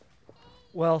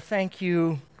Well, thank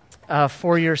you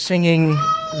for your singing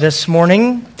this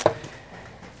morning.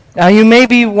 Now, you may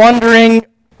be wondering,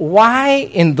 why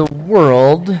in the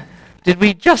world did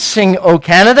we just sing "O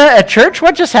Canada" at church?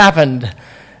 What just happened?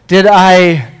 Did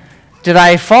I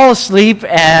fall asleep,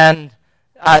 and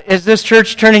is this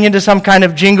church turning into some kind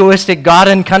of jingoistic God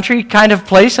and country kind of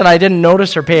place, and I didn't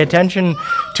notice or pay attention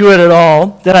to it at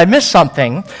all? Did I miss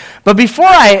something? But before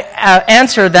I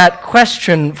answer that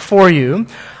question for you,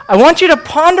 I want you to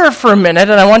ponder for a minute,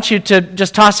 and I want you to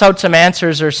just toss out some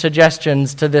answers or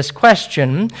suggestions to this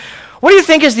question. What do you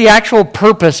think is the actual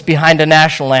purpose behind a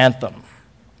national anthem?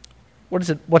 What's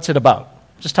it about?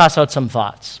 Just toss out some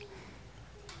thoughts.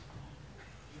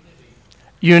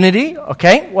 Unity,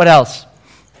 okay. What else?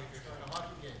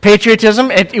 Patriotism.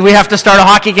 We have to start a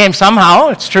hockey game somehow.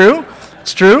 It's true.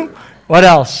 What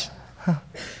else?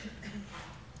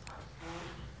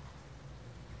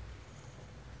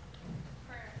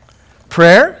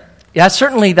 Prayer? Yeah,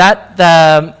 certainly that,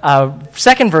 the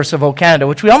second verse of "O Canada,"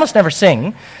 which we almost never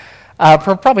sing,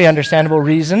 for probably understandable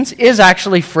reasons, is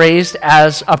actually phrased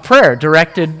as a prayer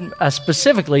directed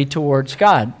specifically towards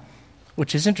God,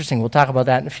 which is interesting. We'll talk about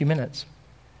that in a few minutes.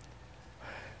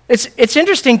 It's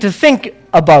interesting to think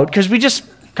about, because we just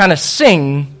kind of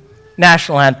sing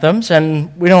national anthems,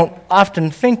 and we don't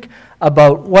often think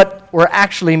about what we're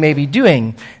actually maybe doing.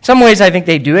 In some ways, I think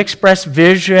they do express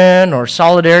vision or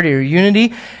solidarity or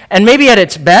unity, and maybe at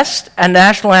its best, a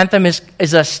national anthem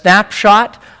is a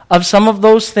snapshot of some of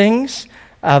those things,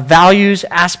 values,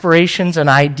 aspirations, and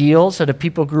ideals that a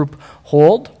people group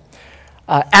hold.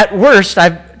 At worst,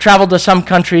 I've traveled to some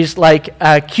countries like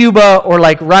Cuba or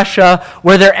like Russia,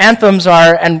 where their anthems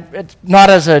are, and it's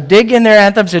not as a dig in their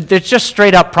anthems, it's just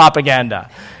straight up propaganda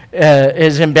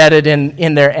is embedded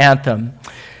in their anthem.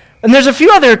 And there's a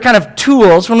few other kind of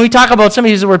tools. When we talk about,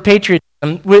 somebody uses the word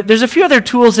patriotism, there's a few other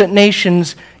tools that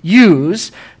nations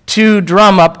use to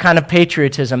drum up kind of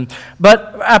patriotism.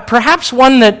 But perhaps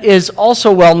one that is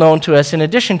also well known to us, in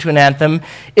addition to an anthem,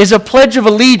 is a Pledge of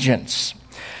Allegiance.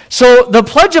 So the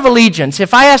Pledge of Allegiance,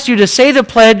 if I asked you to say the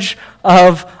Pledge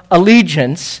of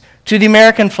Allegiance to the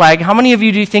American flag, how many of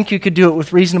you do you think you could do it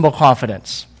with reasonable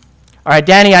confidence? All right,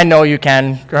 Danny, I know you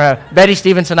can. Betty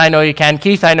Stevenson, I know you can.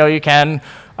 Keith, I know you can.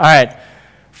 All right.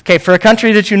 Okay, for a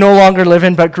country that you no longer live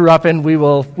in but grew up in,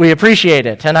 we appreciate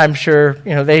it, and I'm sure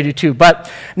they do too. But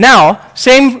now,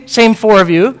 same four of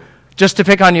you, just to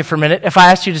pick on you for a minute, if I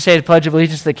asked you to say the Pledge of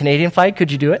Allegiance to the Canadian flag,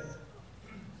 could you do it?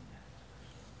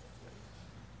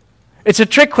 It's a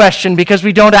trick question because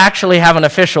we don't actually have an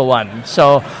official one.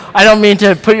 So I don't mean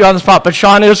to put you on the spot, but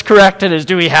Sean is correct. It is,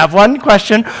 do we have one?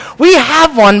 Question. We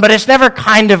have one, but it's never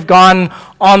kind of gone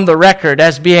on the record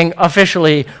as being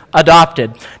officially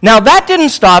adopted. Now, that didn't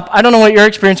stop. I don't know what your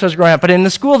experience was growing up, but in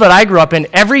the school that I grew up in,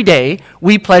 every day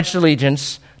we pledged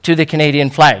allegiance to the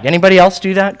Canadian flag. Anybody else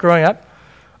do that growing up?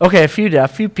 Okay, a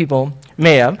few people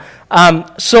may have.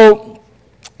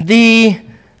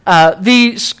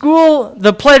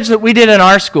 The pledge that we did in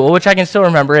our school, which I can still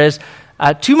remember, is,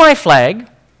 to my flag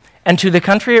and to the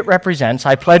country it represents,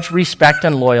 I pledge respect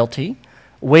and loyalty,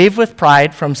 wave with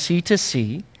pride from sea to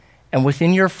sea, and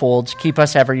within your folds keep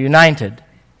us ever united.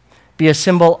 Be a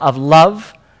symbol of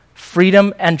love,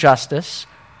 freedom, and justice.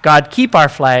 God keep our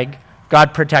flag,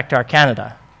 God protect our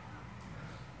Canada.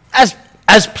 As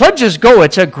pledges go,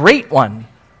 it's a great one.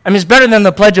 I mean, it's better than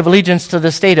the Pledge of Allegiance to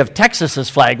the state of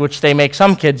Texas's flag, which they make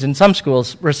some kids in some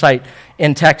schools recite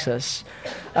in Texas.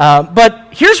 But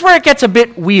here's where it gets a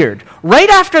bit weird. Right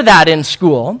after that in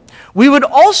school, we would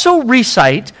also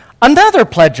recite another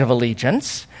Pledge of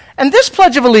Allegiance, and this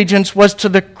Pledge of Allegiance was to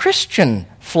the Christian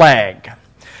flag.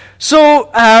 So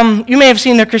you may have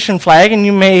seen the Christian flag, and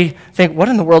you may think, what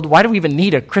in the world, why do we even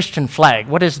need a Christian flag?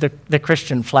 What is the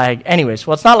Christian flag anyways?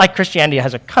 Well, it's not like Christianity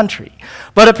has a country.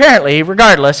 But apparently,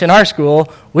 regardless, in our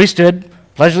school, we stood,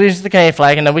 pledged allegiance to the Canadian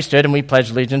flag, and then we stood and we pledged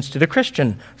allegiance to the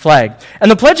Christian flag. And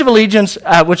the Pledge of Allegiance,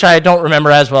 which I don't remember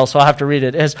as well, so I'll have to read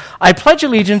it, is, I pledge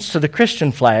allegiance to the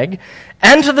Christian flag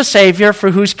and to the Savior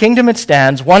for whose kingdom it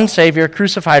stands, one Savior,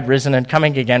 crucified, risen, and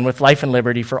coming again with life and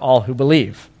liberty for all who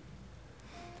believe.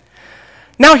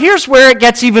 Now, here's where it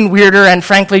gets even weirder and,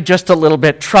 frankly, just a little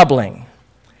bit troubling.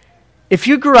 If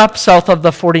you grew up south of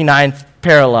the 49th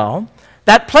parallel,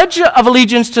 that Pledge of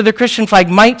Allegiance to the Christian flag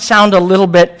might sound a little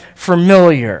bit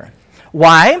familiar.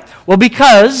 Why? Well,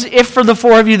 because if for the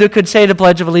four of you that could say the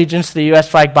Pledge of Allegiance to the U.S.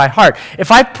 flag by heart,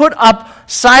 if I put up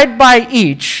side by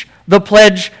each the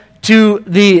pledge to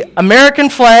the American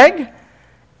flag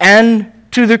and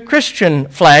to the Christian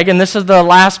flag, and this is the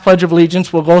last Pledge of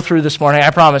Allegiance we'll go through this morning, I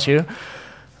promise you,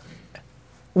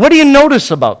 what do you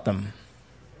notice about them?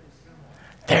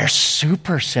 They're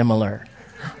super similar.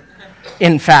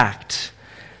 in fact.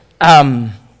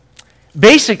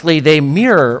 Basically, they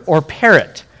mirror or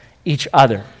parrot each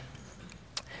other.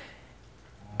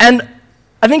 And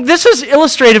I think this is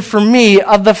illustrative for me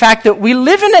of the fact that we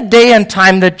live in a day and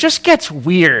time that just gets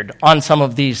weird on some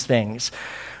of these things.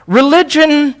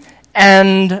 Religion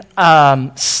and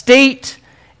state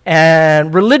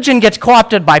and religion gets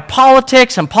co-opted by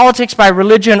politics and politics by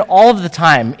religion all of the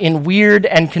time in weird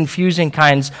and confusing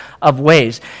kinds of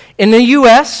ways. In the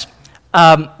U.S.,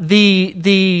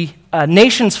 the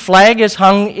nation's flag is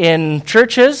hung in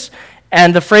churches,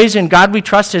 and the phrase "In God We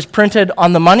Trust" is printed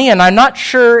on the money, and I'm not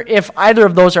sure if either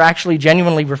of those are actually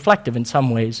genuinely reflective in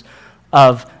some ways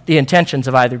of the intentions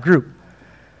of either group.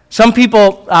 Some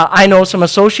people, I know some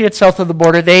associates south of the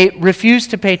border, they refuse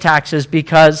to pay taxes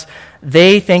because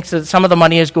they think that some of the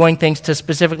money is going things to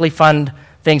specifically fund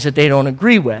things that they don't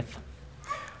agree with.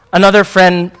 Another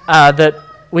friend that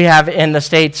we have in the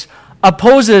States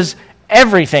opposes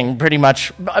everything pretty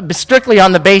much, strictly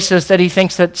on the basis that he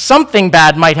thinks that something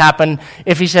bad might happen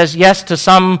if he says yes to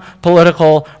some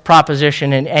political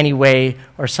proposition in any way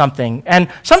or something. And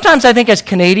sometimes I think as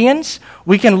Canadians,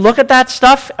 we can look at that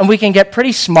stuff and we can get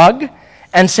pretty smug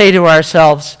and say to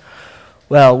ourselves,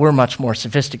 well, we're much more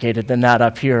sophisticated than that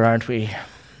up here, aren't we?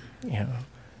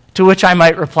 To which I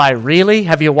might reply, really?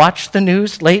 Have you watched the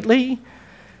news lately?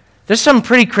 There's some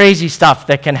pretty crazy stuff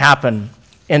that can happen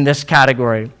in this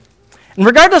category. And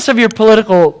regardless of your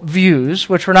political views,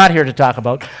 which we're not here to talk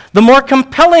about, the more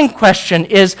compelling question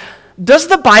is, does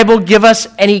the Bible give us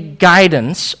any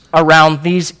guidance around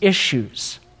these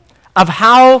issues of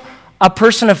how a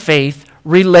person of faith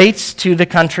relates to the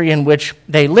country in which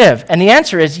they live? And the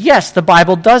answer is yes, the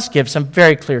Bible does give some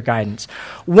very clear guidance.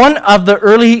 One of the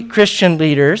early Christian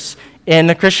leaders in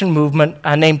the Christian movement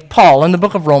named Paul in the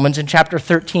book of Romans in chapter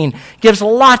 13 gives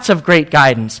lots of great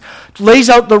guidance. Lays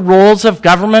out the roles of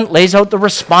government, lays out the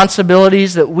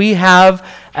responsibilities that we have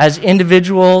as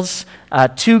individuals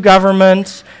to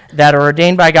government that are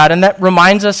ordained by God, and that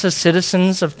reminds us as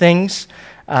citizens of things.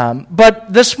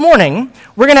 But this morning,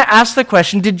 we're going to ask the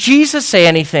question, did Jesus say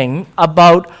anything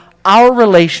about our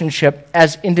relationship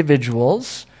as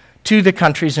individuals to the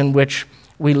countries in which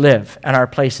we live and our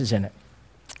places in it?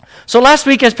 So last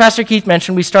week, as Pastor Keith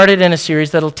mentioned, we started in a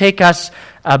series that'll take us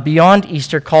beyond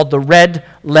Easter called The Red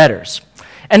Letters.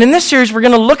 And in this series, we're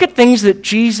going to look at things that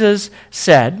Jesus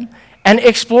said and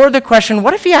explore the question,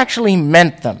 what if he actually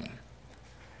meant them?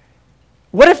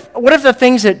 What if the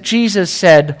things that Jesus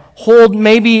said hold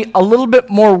maybe a little bit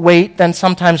more weight than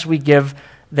sometimes we give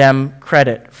them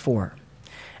credit for?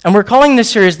 And we're calling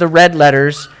this series The Red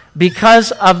Letters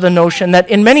because of the notion that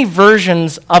in many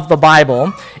versions of the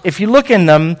Bible, if you look in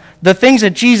them, the things that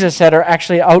Jesus said are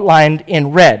actually outlined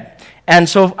in red. And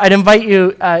so I'd invite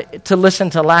you to listen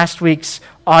to last week's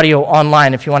audio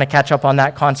online if you want to catch up on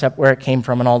that concept, where it came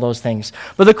from and all those things.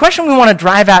 But the question we want to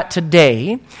drive at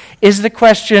today is the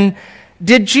question,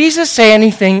 did Jesus say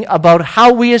anything about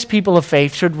how we as people of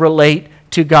faith should relate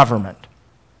to government?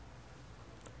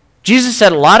 Jesus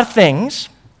said a lot of things.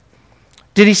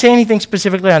 Did he say anything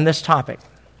specifically on this topic?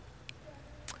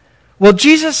 Well,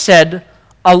 Jesus said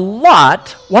a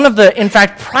lot. One of the, in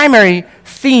fact, primary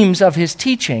themes of his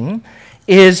teaching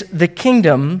is the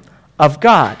kingdom of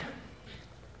God.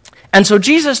 And so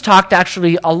Jesus talked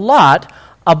actually a lot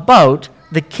about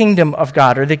the kingdom of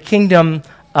God, or the kingdom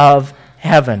of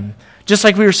heaven. Just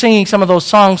like we were singing some of those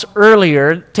songs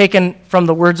earlier, taken from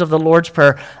the words of the Lord's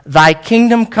Prayer, "Thy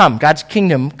kingdom come," God's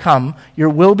kingdom come, "your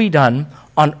will be done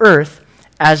on earth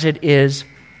as it is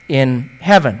in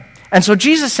heaven." And so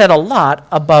Jesus said a lot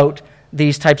about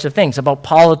these types of things, about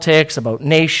politics, about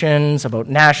nations, about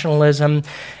nationalism.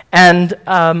 And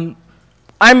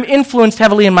I'm influenced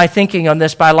heavily in my thinking on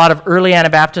this by a lot of early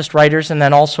Anabaptist writers, and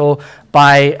then also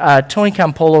by Tony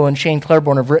Campolo and Shane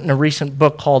Claiborne have written a recent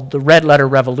book called The Red Letter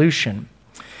Revolution.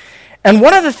 And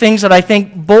one of the things that I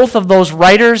think both of those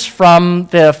writers from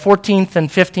the 14th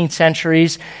and 15th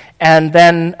centuries and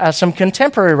then some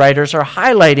contemporary writers are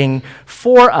highlighting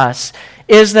for us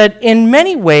is that in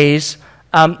many ways,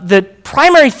 the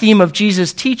primary theme of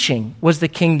Jesus' teaching was the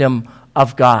kingdom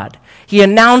of God. He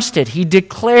announced it. He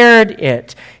declared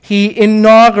it. He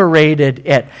inaugurated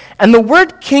it. And the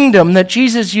word kingdom that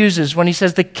Jesus uses when he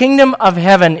says the kingdom of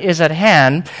heaven is at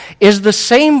hand is the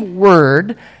same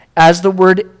word as the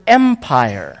word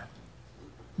empire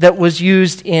that was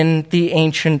used in the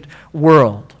ancient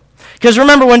world. Because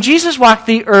remember, when Jesus walked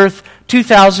the earth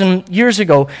 2,000 years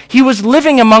ago, he was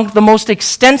living among the most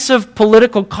extensive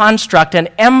political construct and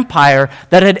empire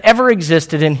that had ever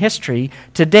existed in history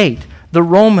to date, the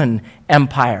Roman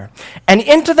Empire. And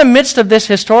into the midst of this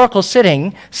historical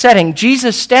setting,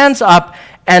 Jesus stands up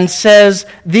and says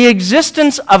the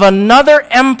existence of another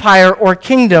empire or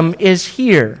kingdom is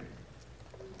here,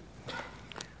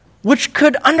 which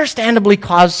could understandably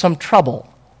cause some trouble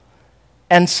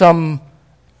and some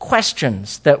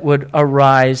questions that would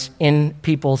arise in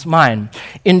people's mind.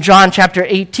 In John chapter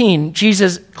 18,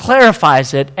 Jesus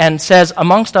clarifies it and says,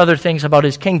 amongst other things about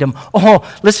his kingdom, oh,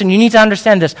 listen, you need to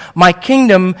understand this. My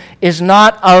kingdom is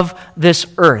not of this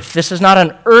earth. This is not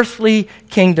an earthly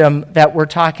kingdom that we're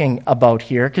talking about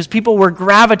here, because people were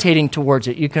gravitating towards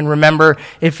it. You can remember,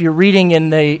 if you're reading in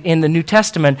the New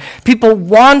Testament, people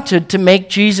wanted to make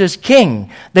Jesus king.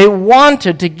 They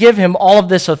wanted to give him all of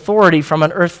this authority from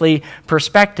an earthly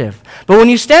perspective. But when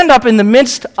you stand up in the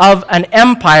midst of an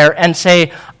empire and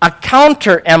say a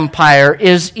counter-empire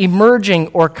is emerging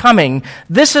or coming,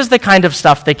 this is the kind of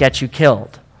stuff that gets you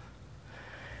killed.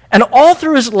 And all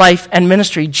through his life and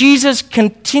ministry, Jesus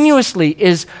continuously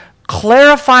is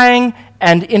clarifying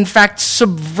and, in fact,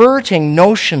 subverting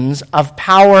notions of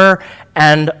power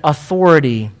and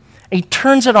authority. He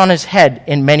turns it on his head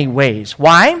in many ways.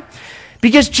 Why?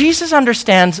 Because Jesus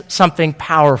understands something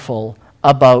powerful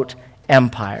about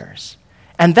empires.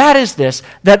 And that is this,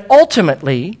 that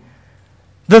ultimately,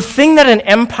 the thing that an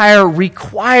empire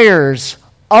requires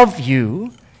of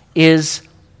you is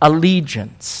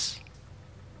allegiance.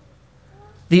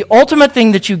 The ultimate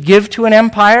thing that you give to an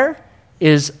empire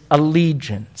is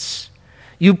allegiance.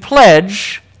 You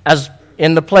pledge, as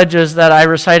in the pledges that I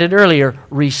recited earlier,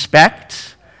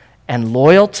 respect and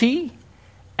loyalty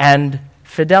and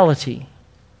fidelity.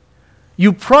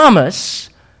 You promise,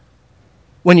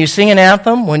 when you sing an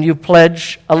anthem, when you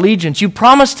pledge allegiance, you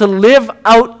promise to live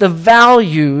out the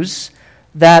values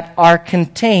that are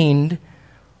contained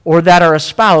or that are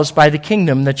espoused by the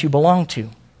kingdom that you belong to.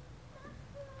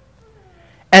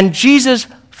 And Jesus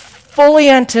fully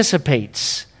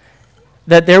anticipates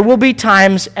that there will be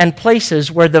times and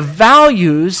places where the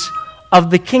values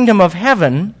of the kingdom of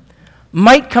heaven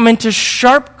might come into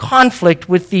sharp conflict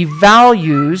with the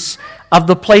values of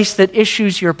the place that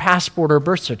issues your passport or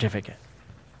birth certificate.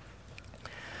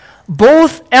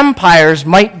 Both empires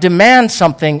might demand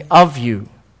something of you.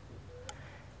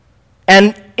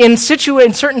 And in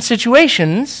certain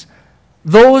situations,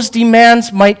 those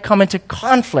demands might come into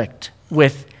conflict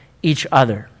with each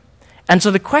other. And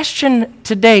so the question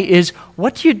today is,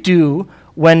 what do you do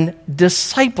when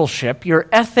discipleship, your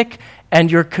ethic and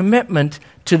your commitment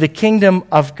to the kingdom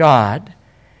of God,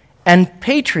 and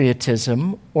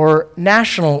patriotism or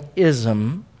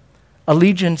nationalism,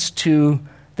 allegiance to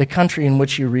the country in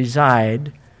which you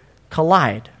reside,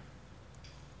 collide?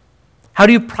 How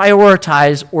do you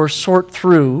prioritize or sort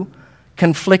through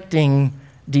conflicting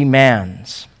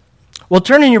demands? Well,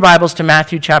 turn in your Bibles to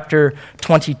Matthew chapter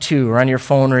 22, or on your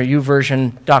phone, or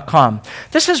uversion.com.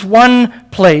 This is one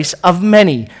place of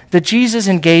many that Jesus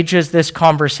engages this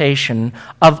conversation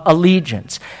of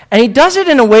allegiance. And he does it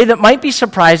in a way that might be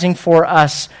surprising for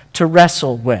us to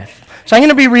wrestle with. So I'm going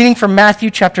to be reading from Matthew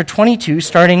chapter 22,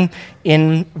 starting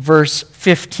in verse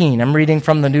 15. I'm reading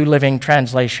from the New Living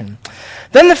Translation.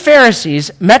 Then the Pharisees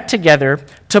met together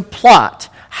to plot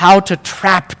how to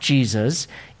trap Jesus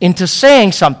into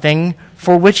saying something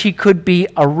for which he could be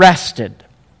arrested.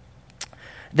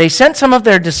 They sent some of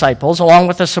their disciples, along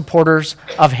with the supporters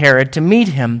of Herod, to meet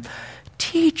him.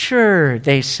 "Teacher,"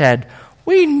 they said,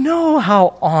 "we know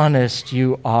how honest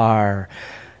you are.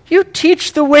 You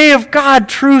teach the way of God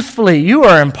truthfully. You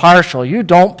are impartial. You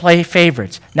don't play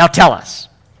favorites. Now tell us,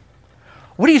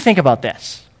 what do you think about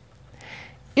this?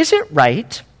 Is it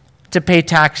right to pay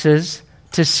taxes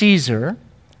to Caesar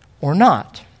or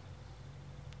not?"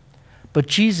 But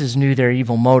Jesus knew their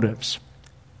evil motives.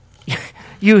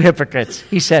 "You hypocrites,"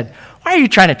 he said, "why are you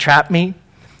trying to trap me?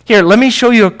 Here, let me show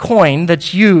you a coin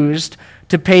that's used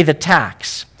to pay the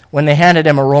tax." When they handed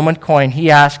him a Roman coin, he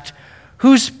asked,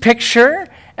 "Whose picture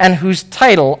and whose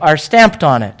title are stamped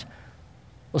on it?"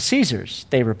 "Well, Caesar's,"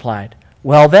 they replied.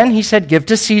 "Well then," he said, "give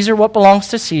to Caesar what belongs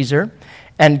to Caesar,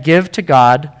 and give to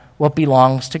God what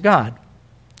belongs to God."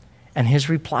 And his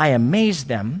reply amazed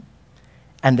them,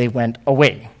 and they went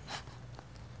away.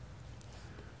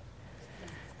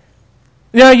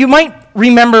 Now, you might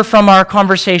remember from our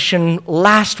conversation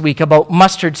last week about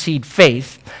mustard seed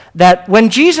faith that when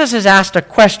Jesus is asked a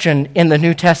question in the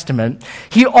New Testament,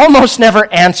 he almost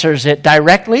never answers it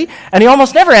directly, and he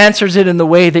almost never answers it in the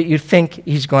way that you think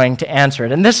he's going to answer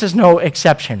it. And this is no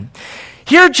exception.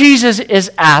 Here Jesus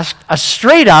is asked a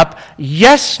straight-up,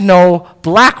 yes-no,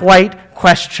 black-white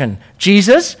question.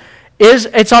 Jesus,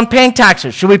 it's on paying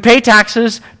taxes. Should we pay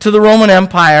taxes to the Roman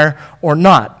Empire or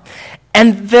not?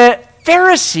 And the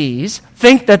Pharisees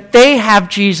think that they have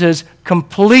Jesus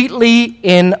completely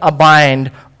in a bind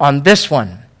on this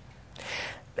one.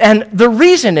 And the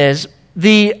reason is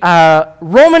the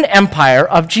Roman Empire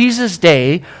of Jesus'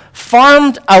 day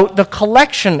farmed out the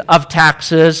collection of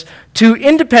taxes to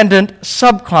independent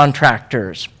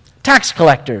subcontractors, tax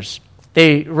collectors.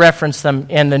 They reference them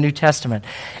in the New Testament.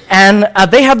 And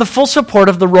they had the full support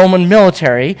of the Roman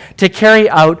military to carry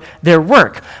out their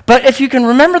work. But if you can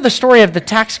remember the story of the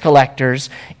tax collectors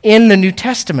in the New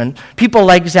Testament, people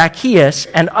like Zacchaeus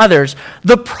and others,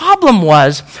 the problem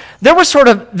was there was sort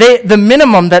of the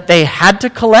minimum that they had to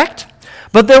collect,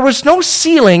 but there was no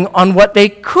ceiling on what they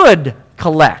could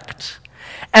collect.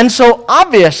 And so,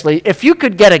 obviously, if you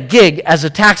could get a gig as a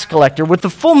tax collector with the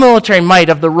full military might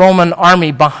of the Roman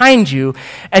army behind you,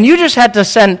 and you just had to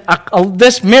send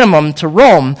this minimum to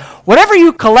Rome, whatever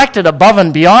you collected above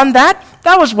and beyond that,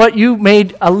 that was what you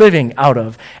made a living out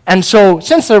of. And so,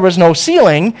 since there was no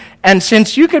ceiling, and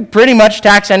since you could pretty much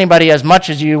tax anybody as much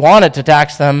as you wanted to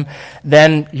tax them,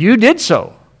 then you did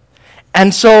so.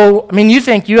 And so, I mean, you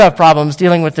think you have problems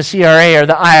dealing with the CRA or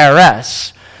the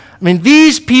IRS. I mean,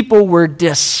 these people were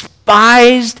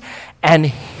despised and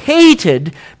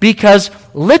hated because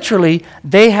literally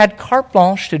they had carte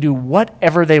blanche to do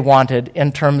whatever they wanted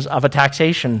in terms of a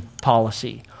taxation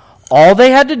policy. All they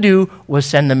had to do was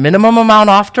send the minimum amount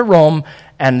off to Rome,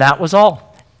 and that was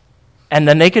all. And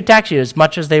then they could tax you as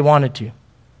much as they wanted to.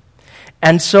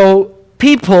 And so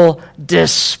people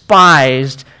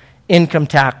despised income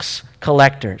tax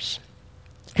collectors.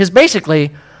 Because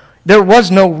basically, there was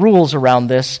no rules around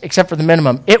this except for the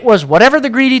minimum. It was whatever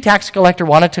the greedy tax collector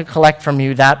wanted to collect from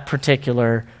you that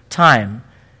particular time.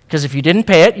 Because if you didn't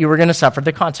pay it, you were going to suffer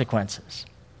the consequences.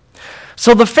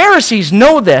 So the Pharisees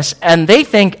know this, and they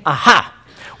think, aha,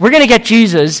 we're going to get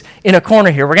Jesus in a corner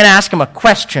here. We're going to ask him a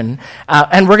question,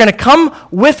 and we're going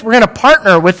to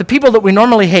partner with the people that we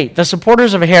normally hate, the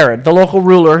supporters of Herod, the local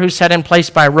ruler who's set in place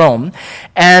by Rome.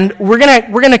 And we're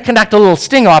going to conduct a little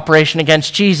sting operation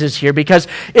against Jesus here, because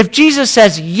if Jesus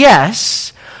says,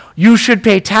 yes, you should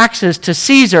pay taxes to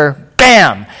Caesar,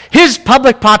 bam, his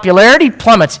public popularity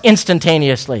plummets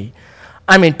instantaneously.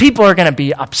 I mean, people are going to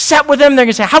be upset with him. They're going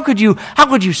to say, how could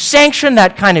you sanction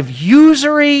that kind of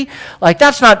usury? Like,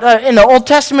 that's not, in the Old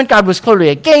Testament, God was clearly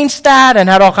against that and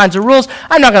had all kinds of rules.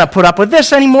 I'm not going to put up with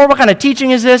this anymore. What kind of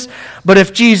teaching is this? But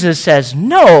if Jesus says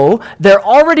no, they're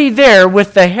already there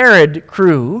with the Herod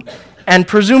crew and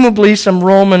presumably some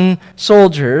Roman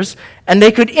soldiers, and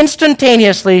they could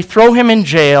instantaneously throw him in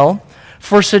jail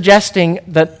for suggesting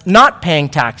that not paying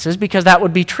taxes, because that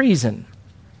would be treason.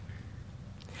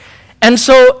 And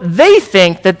so they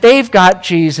think that they've got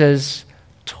Jesus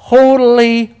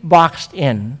totally boxed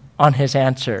in on his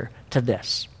answer to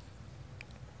this.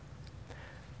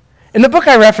 In the book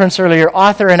I referenced earlier,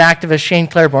 author and activist Shane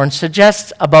Claiborne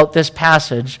suggests about this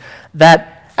passage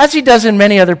that, as he does in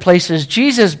many other places,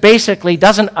 Jesus basically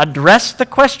doesn't address the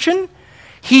question,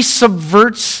 he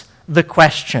subverts the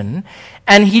question,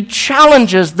 and he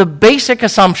challenges the basic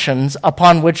assumptions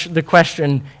upon which the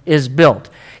question is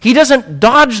built. He doesn't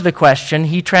dodge the question,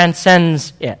 he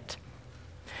transcends it.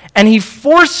 And he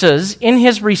forces, in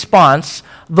his response,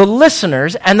 the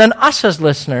listeners, and then us as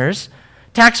listeners,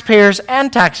 taxpayers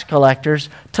and tax collectors,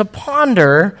 to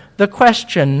ponder the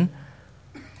question,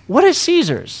 what is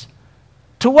Caesar's?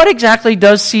 To what exactly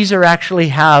does Caesar actually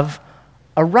have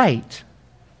a right?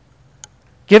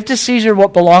 Give to Caesar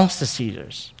what belongs to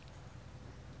Caesar's.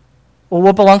 Well,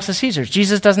 what belongs to Caesar's?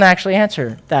 Jesus doesn't actually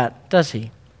answer that, does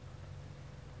he?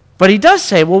 But he does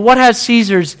say, well, what has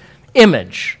Caesar's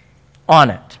image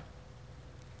on it?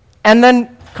 And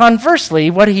then conversely,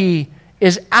 what he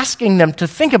is asking them to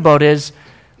think about is,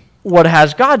 what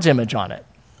has God's image on it?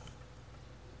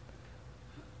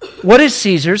 What is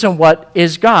Caesar's and what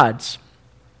is God's?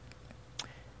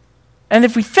 And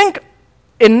if we think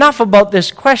enough about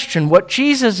this question, what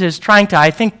Jesus is trying to, I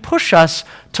think, push us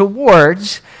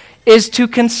towards is to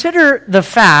consider the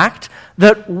fact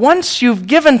that once you've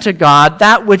given to God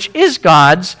that which is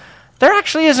God's, there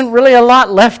actually isn't really a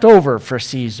lot left over for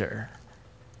Caesar.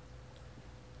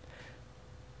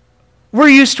 We're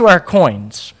used to our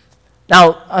coins.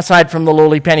 Now, aside from the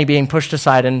lowly penny being pushed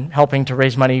aside and helping to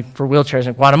raise money for wheelchairs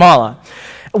in Guatemala,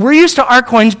 we're used to our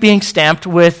coins being stamped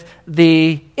with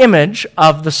the image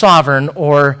of the sovereign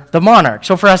or the monarch.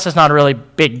 So for us, it's not a really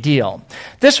big deal.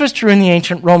 This was true in the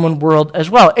ancient Roman world as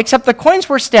well, except the coins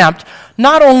were stamped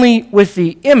not only with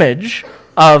the image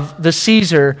of the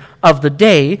Caesar of the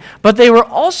day, but they were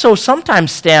also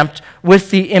sometimes stamped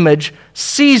with the image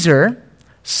Caesar,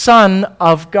 Son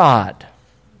of God.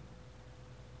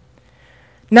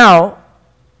 Now,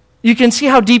 you can see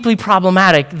how deeply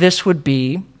problematic this would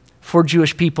be for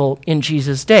Jewish people in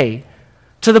Jesus' day.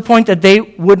 to the point that they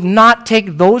would not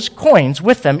take those coins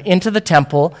with them into the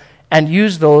temple and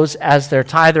use those as their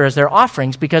tithe or as their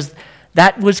offerings, because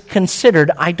that was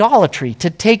considered idolatry, to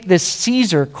take this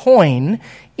Caesar coin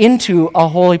into a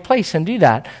holy place and do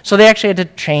that. So they actually had to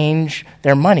change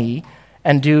their money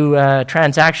and do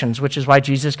transactions, which is why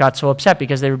Jesus got so upset,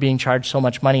 because they were being charged so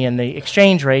much money in the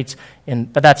exchange rates,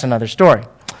 but that's another story.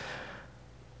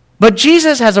 But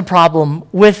Jesus has a problem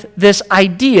with this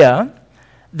idea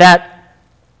that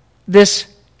this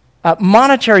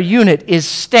monetary unit is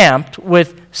stamped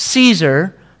with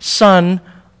Caesar, Son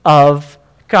of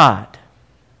God.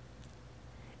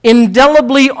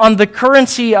 Indelibly on the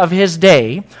currency of his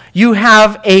day, you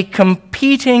have a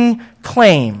competing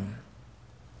claim.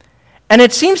 And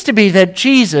it seems to be that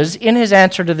Jesus, in his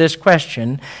answer to this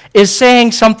question, is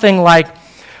saying something like,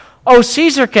 oh,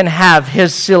 Caesar can have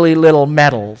his silly little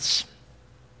medals.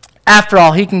 After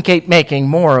all, he can keep making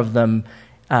more of them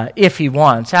if he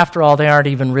wants. After all, they aren't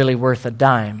even really worth a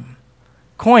dime.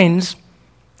 Coins,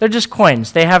 they're just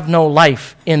coins. They have no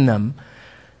life in them.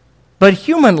 But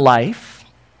human life,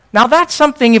 now that's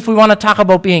something, if we want to talk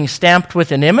about being stamped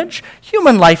with an image,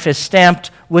 human life is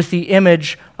stamped with the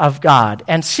image of God.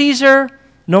 And Caesar,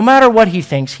 no matter what he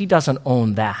thinks, he doesn't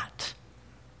own that.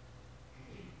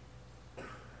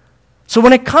 So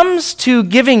when it comes to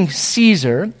giving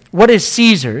Caesar what is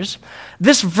Caesar's,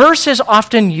 this verse is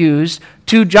often used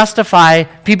to justify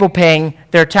people paying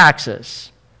their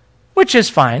taxes, which is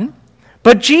fine.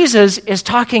 But Jesus is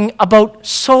talking about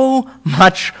so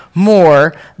much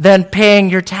more than paying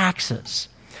your taxes.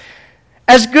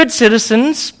 As good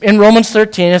citizens, in Romans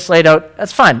 13, it's laid out,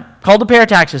 that's fine. Called to pay our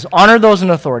taxes, honor those in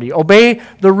authority, obey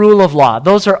the rule of law.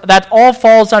 That all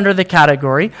falls under the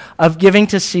category of giving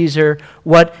to Caesar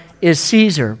what is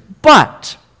Caesar.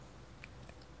 But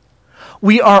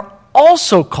we are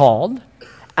also called,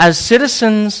 as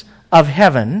citizens of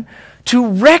heaven, to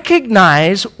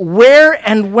recognize where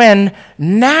and when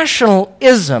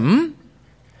nationalism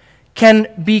can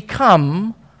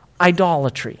become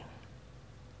idolatry.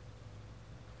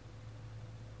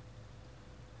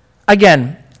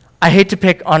 Again, I hate to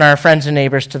pick on our friends and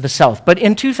neighbors to the south, but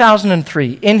in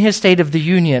 2003, in his State of the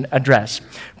Union address,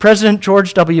 President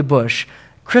George W. Bush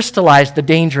crystallized the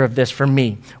danger of this for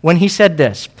me when he said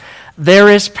this: there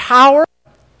is power,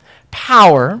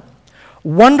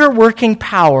 wonder-working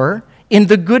power in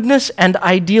the goodness and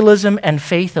idealism and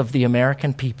faith of the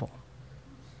American people.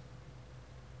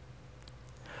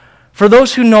 For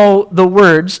those who know the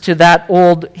words to that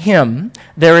old hymn,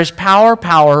 there is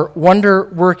power,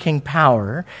 wonder-working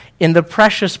power in the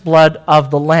precious blood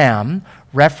of the Lamb,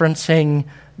 referencing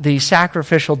the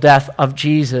sacrificial death of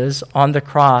Jesus on the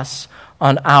cross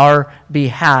on our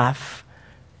behalf.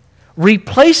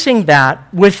 Replacing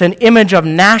that with an image of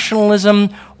nationalism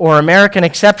or American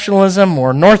exceptionalism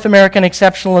or North American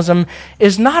exceptionalism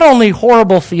is not only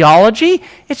horrible theology,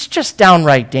 it's just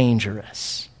downright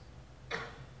dangerous.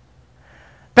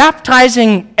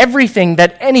 Baptizing everything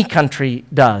that any country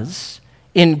does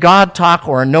in God talk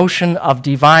or a notion of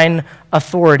divine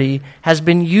authority has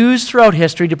been used throughout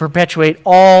history to perpetuate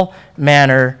all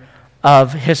manner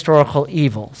of historical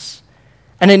evils.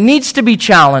 And it needs to be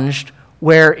challenged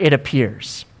where it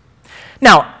appears.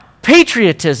 Now,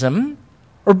 patriotism,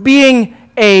 or being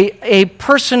a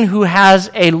person who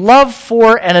has a love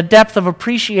for and a depth of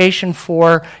appreciation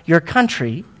for your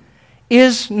country,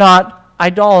 is not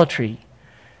idolatry.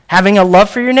 Having a love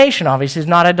for your nation, obviously, is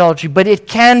not idolatry, but it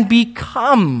can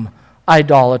become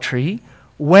idolatry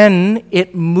when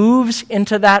it moves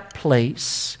into that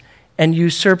place and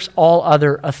usurps all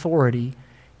other authority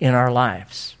in our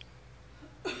lives.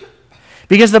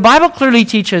 Because the Bible clearly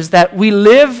teaches that we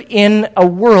live in a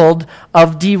world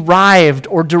of derived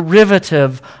or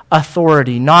derivative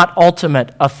authority, not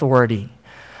ultimate authority.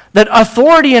 That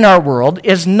authority in our world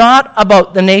is not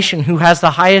about the nation who has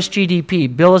the highest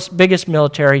GDP, biggest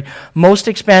military, most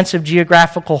expansive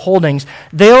geographical holdings.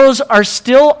 Those are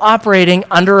still operating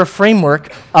under a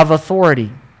framework of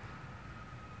authority.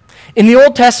 In the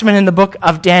Old Testament, in the book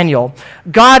of Daniel,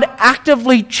 God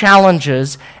actively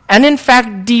challenges and in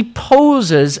fact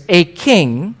deposes a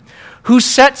king who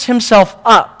sets himself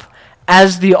up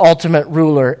as the ultimate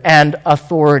ruler and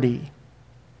authority.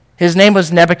 His name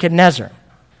was Nebuchadnezzar.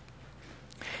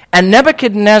 And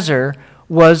Nebuchadnezzar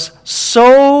was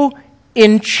so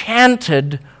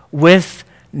enchanted with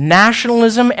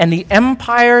nationalism and the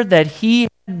empire that he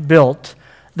had built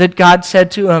that God said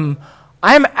to him,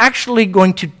 I'm actually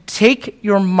going to take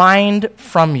your mind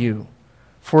from you.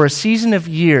 For a season of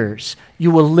years,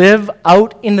 you will live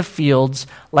out in the fields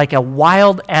like a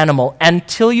wild animal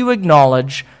until you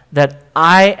acknowledge that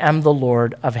I am the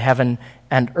Lord of heaven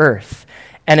and earth.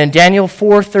 And in Daniel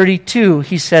 4:32,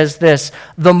 he says this,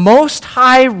 "The Most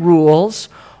High rules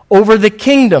over the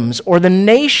kingdoms or the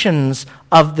nations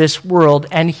of this world,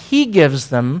 and he gives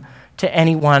them to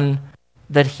anyone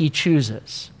that he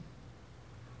chooses."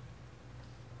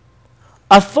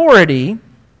 Authority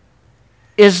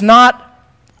is not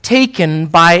taken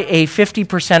by a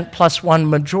 50% plus one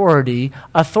majority.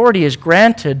 Authority is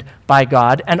granted by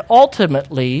God, and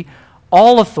ultimately,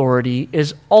 all authority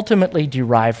is ultimately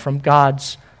derived from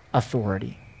God's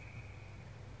authority.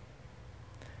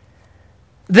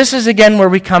 This is again where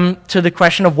we come to the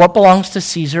question of what belongs to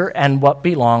Caesar and what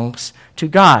belongs to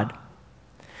God.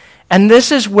 And this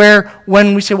is where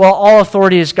when we say, well, all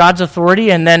authority is God's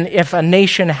authority, and then if a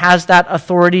nation has that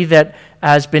authority that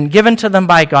has been given to them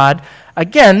by God,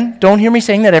 again, don't hear me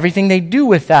saying that everything they do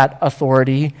with that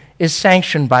authority is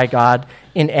sanctioned by God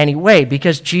in any way,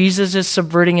 because Jesus is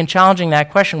subverting and challenging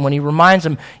that question when he reminds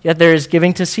them, yet there is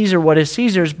giving to Caesar what is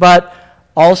Caesar's, but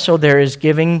also there is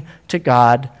giving to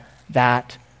God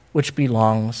that which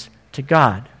belongs to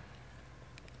God.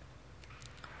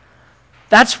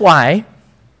 That's why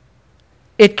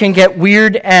it can get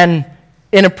weird and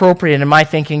inappropriate, in my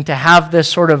thinking, to have this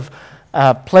sort of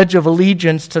pledge of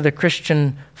allegiance to the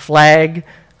Christian flag.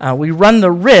 We run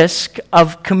the risk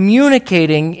of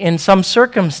communicating in some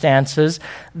circumstances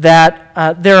that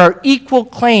there are equal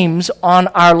claims on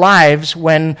our lives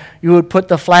when you would put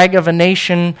the flag of a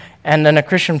nation and then a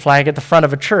Christian flag at the front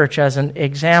of a church as an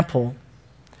example.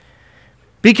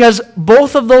 Because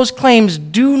both of those claims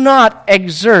do not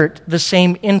exert the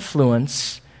same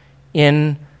influence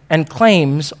in and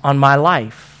claims on my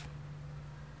life.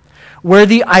 Where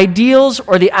the ideals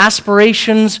or the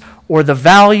aspirations or the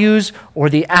values or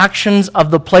the actions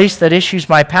of the place that issues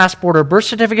my passport or birth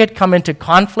certificate come into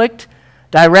conflict,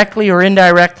 directly or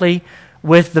indirectly,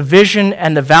 with the vision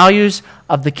and the values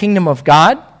of the kingdom of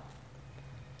God,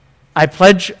 I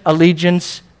pledge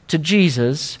allegiance to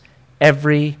Jesus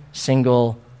every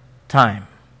single time.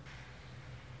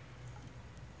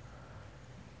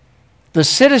 The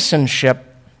citizenship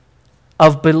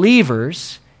of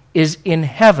believers is in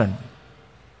heaven,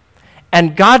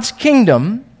 and God's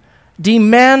kingdom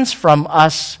demands from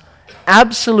us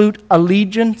absolute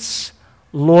allegiance,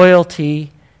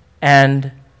 loyalty,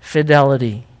 and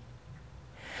fidelity.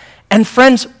 And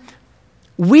friends,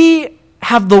 we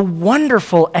have the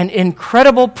wonderful and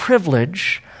incredible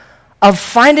privilege of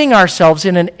finding ourselves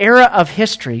in an era of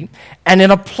history and in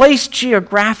a place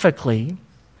geographically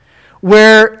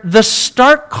where the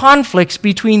stark conflicts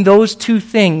between those two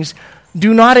things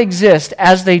do not exist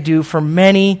as they do for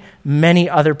many, many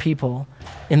other people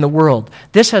in the world.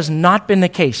 This has not been the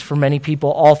case for many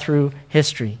people all through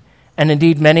history. And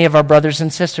indeed, many of our brothers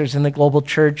and sisters in the global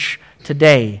church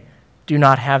today do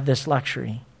not have this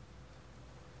luxury.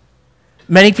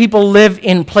 Many people live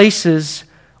in places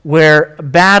where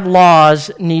bad laws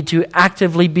need to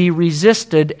actively be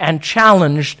resisted and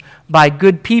challenged by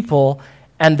good people,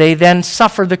 and they then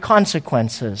suffer the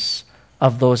consequences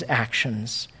of those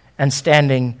actions and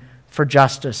standing for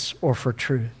justice or for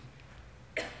truth.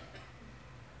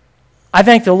 I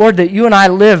thank the Lord that you and I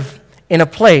live in a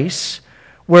place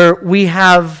where we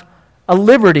have a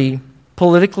liberty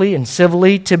politically and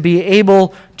civilly to be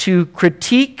able to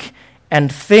critique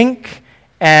and think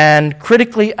and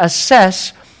critically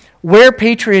assess where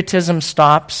patriotism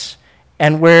stops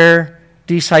and where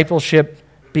discipleship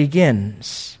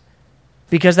begins.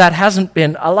 Because that hasn't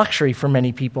been a luxury for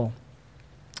many people.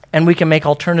 And we can make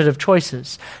alternative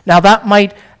choices. Now, that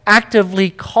might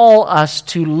actively call us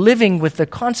to living with the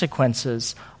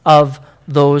consequences of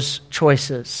those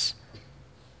choices.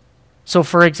 So,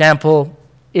 for example,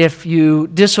 if you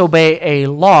disobey a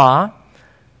law,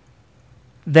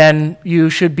 then you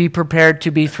should be prepared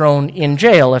to be thrown in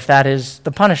jail if that is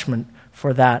the punishment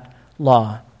for that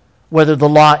law, whether the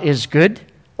law is good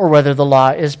or whether the law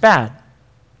is bad.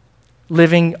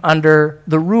 Living under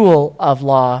the rule of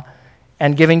law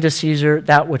and giving to Caesar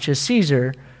that which is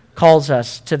Caesar calls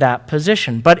us to that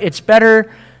position. But it's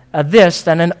better this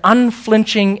than an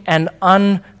unflinching and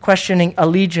unquestioning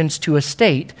allegiance to a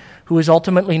state who is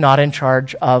ultimately not in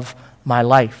charge of my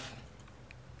life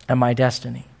and my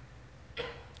destiny.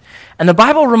 And the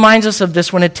Bible reminds us of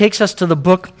this when it takes us to the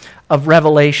book of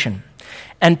Revelation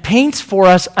and paints for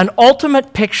us an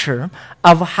ultimate picture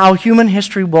of how human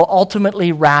history will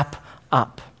ultimately wrap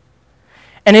up.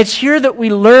 And it's here that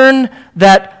we learn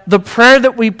that the prayer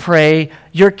that we pray,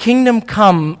 your kingdom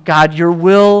come, God, your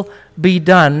will be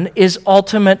done, is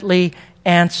ultimately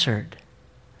answered.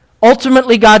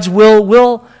 Ultimately, God's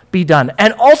will be done.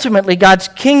 And ultimately, God's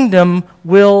kingdom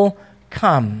will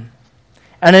come.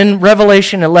 And in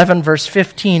Revelation 11, verse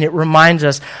 15, it reminds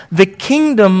us, the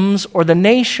kingdoms or the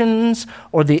nations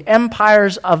or the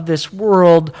empires of this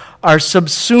world are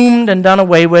subsumed and done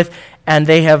away with, and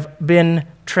they have been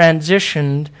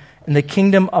transitioned in the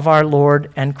kingdom of our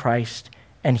Lord and Christ,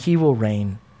 and he will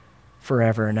reign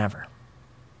forever and ever.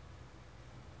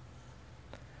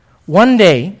 One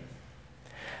day,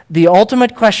 the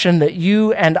ultimate question that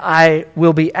you and I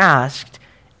will be asked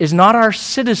is not our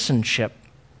citizenship,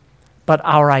 but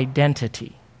our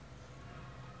identity.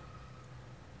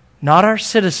 Not our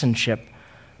citizenship,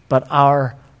 but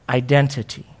our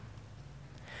identity.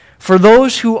 For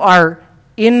those who are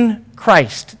in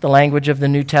Christ, the language of the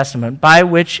New Testament, by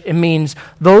which it means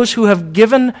those who have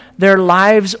given their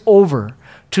lives over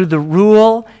to the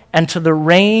rule and to the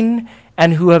reign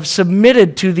and who have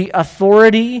submitted to the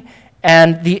authority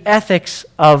and the ethics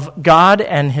of God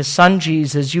and his Son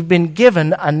Jesus, you've been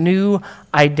given a new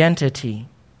identity.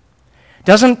 It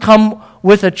doesn't come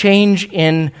with a change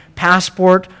in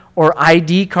passport or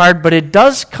ID card, but it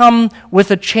does come with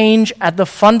a change at the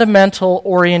fundamental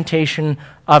orientation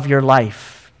of your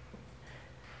life.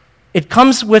 It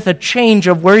comes with a change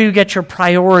of where you get your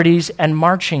priorities and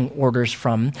marching orders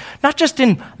from, not just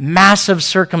in massive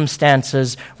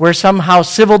circumstances where somehow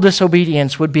civil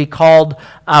disobedience would be called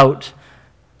out,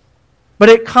 but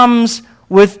it comes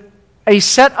with a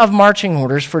set of marching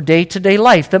orders for day-to-day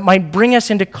life that might bring us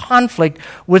into conflict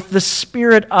with the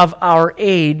spirit of our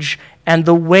age and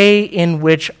the way in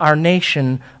which our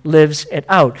nation lives it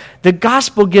out. The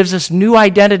gospel gives us new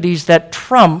identities that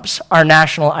trumps our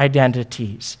national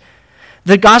identities.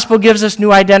 The gospel gives us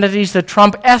new identities that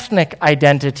trump ethnic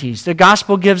identities. The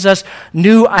gospel gives us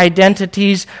new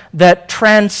identities that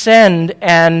transcend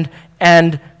and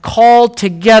call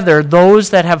together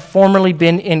those that have formerly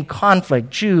been in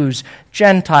conflict. Jews,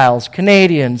 Gentiles,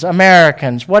 Canadians,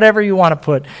 Americans, whatever you want to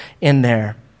put in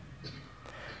there.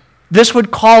 This would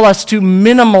call us to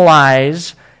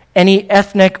minimalize any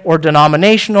ethnic or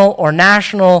denominational or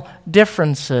national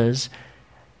differences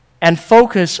and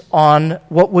focus on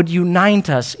what would unite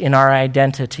us in our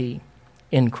identity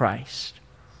in Christ.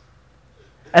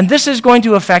 And this is going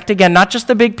to affect, again, not just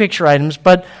the big picture items,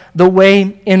 but the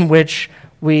way in which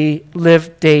we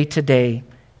live day to day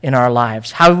in our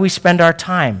lives, how we spend our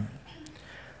time.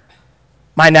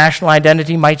 My national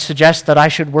identity might suggest that I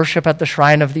should worship at the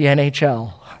shrine of the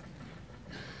NHL.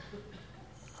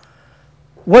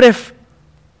 What if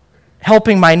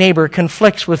helping my neighbor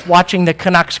conflicts with watching the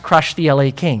Canucks crush the LA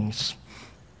Kings?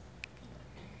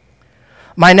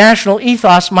 My national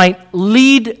ethos might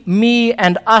lead me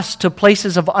and us to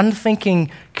places of unthinking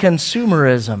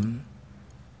consumerism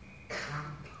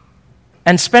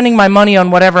and spending my money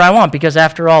on whatever I want, because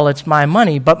after all, it's my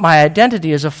money. But my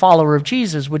identity as a follower of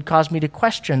Jesus would cause me to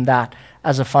question that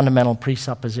as a fundamental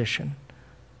presupposition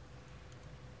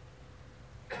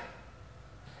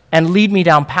and lead me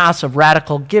down paths of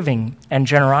radical giving and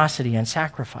generosity and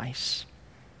sacrifice.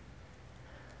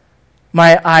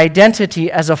 My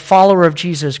identity as a follower of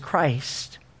Jesus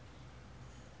Christ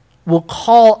will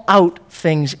call out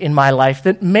things in my life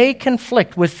that may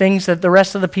conflict with things that the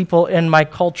rest of the people in my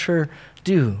culture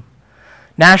do.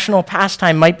 National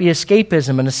pastime might be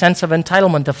escapism and a sense of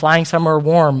entitlement to flying somewhere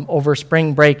warm over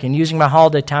spring break and using my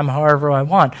holiday time however I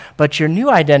want. But your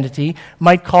new identity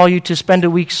might call you to spend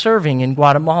a week serving in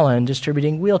Guatemala and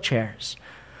distributing wheelchairs,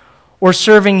 or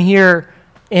serving here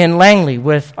in Langley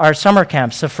with our summer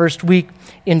camps the first week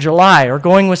in July, or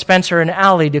going with Spencer and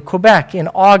Allie to Quebec in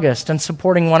August and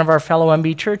supporting one of our fellow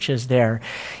MB churches there.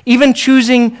 Even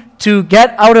choosing to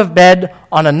get out of bed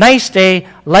on a nice day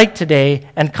like today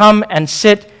and come and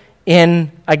sit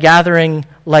in a gathering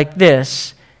like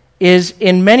this is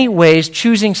in many ways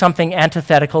choosing something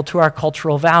antithetical to our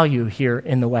cultural value here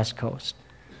in the West Coast.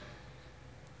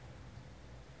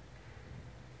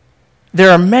 There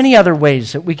are many other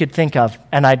ways that we could think of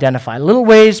and identify, little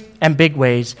ways and big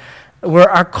ways,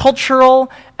 where our cultural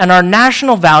and our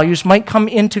national values might come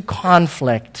into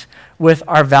conflict with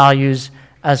our values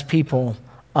as people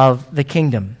of the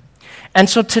kingdom. And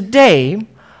so today,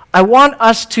 I want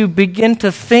us to begin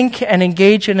to think and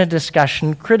engage in a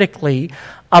discussion critically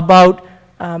about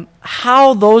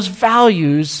how those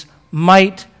values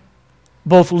might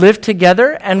both live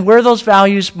together and where those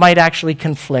values might actually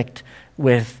conflict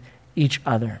with each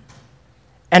other.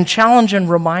 And challenge and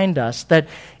remind us that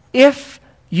if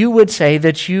you would say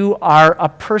that you are a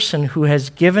person who has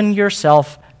given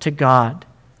yourself to God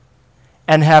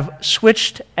and have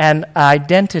switched an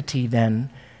identity then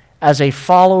as a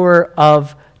follower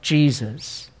of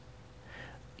Jesus,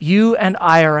 you and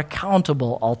I are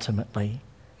accountable ultimately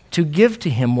to give to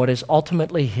him what is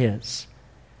ultimately his.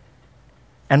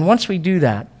 And once we do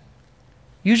that,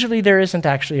 usually there isn't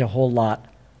actually a whole lot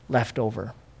left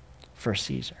over for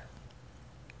Caesar.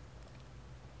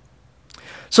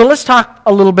 So let's talk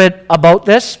a little bit about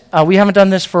this. We haven't done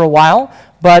this for a while,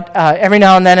 but every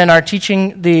now and then in our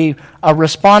teaching, the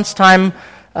response time,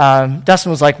 Dustin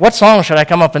was like, what song should I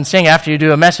come up and sing after you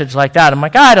do a message like that? I'm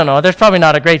like, I don't know. There's probably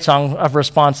not a great song of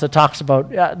response that talks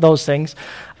about those things.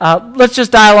 Let's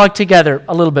just dialogue together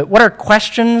a little bit. What are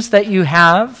questions that you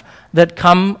have that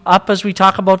come up as we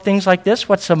talk about things like this?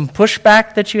 What's some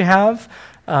pushback that you have?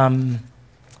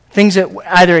 Things that,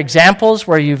 either examples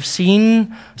where you've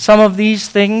seen some of these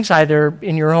things, either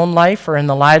in your own life or in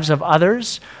the lives of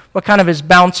others. What kind of is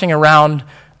bouncing around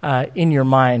in your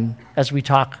mind as we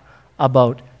talk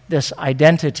about this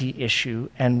identity issue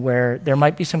and where there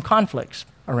might be some conflicts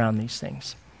around these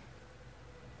things?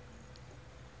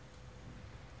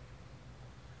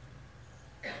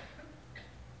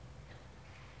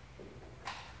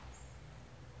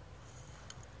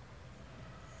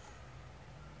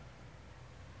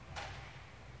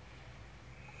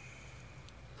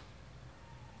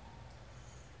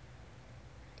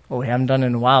 Well, we haven't done it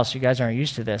in a while, so you guys aren't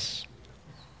used to this.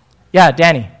 Yeah,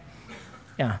 Danny.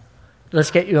 Yeah.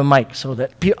 Let's get you a mic so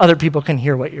that other people can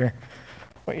hear what you're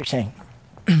saying.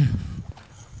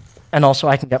 And also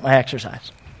I can get my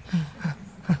exercise.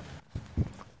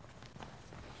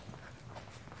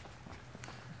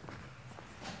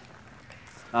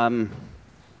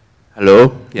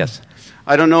 Hello? Yes.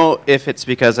 I don't know if it's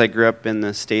because I grew up in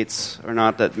the States or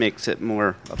not that makes it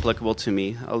more applicable to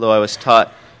me, although I was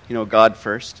taught, God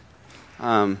first.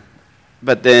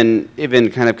 But then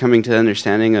even kind of coming to the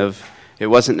understanding of it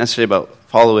wasn't necessarily about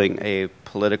following a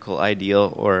political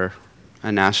ideal or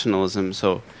a nationalism.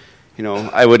 So,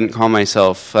 I wouldn't call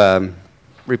myself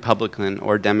Republican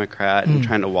or Democrat and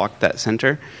trying to walk that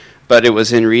center. But it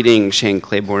was in reading Shane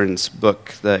Claiborne's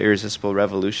book, The Irresistible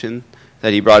Revolution,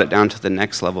 that he brought it down to the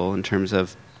next level in terms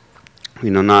of,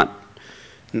 not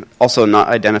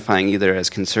identifying either as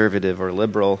conservative or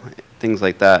liberal, things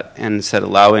like that, and instead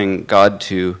allowing God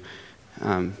to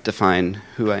define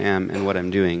who I am and what I'm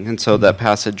doing. And so that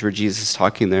passage where Jesus is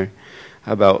talking there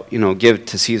about, give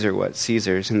to Caesar what's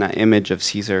Caesar's, and that image of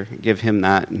Caesar, give him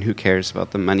that, and who cares about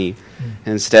the money.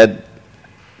 And instead,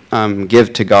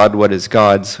 give to God what is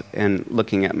God's, and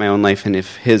looking at my own life, and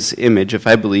if his image, if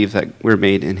I believe that we're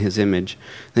made in his image,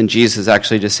 then Jesus is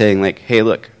actually just saying, like, hey,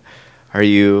 look, are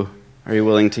you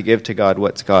willing to give to God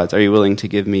what's God's? Are you willing to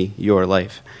give me your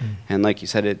life? And like you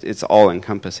said, it's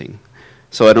all-encompassing.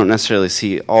 So I don't necessarily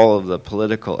see all of the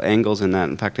political angles in that.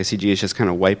 In fact, I see Jesus just kind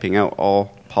of wiping out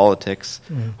all politics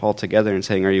altogether and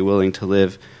saying, are you willing to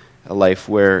live a life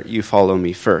where you follow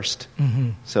me first?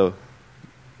 So,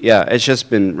 yeah, it's just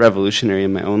been revolutionary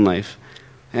in my own life.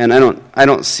 And I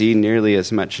don't see nearly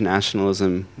as much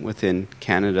nationalism within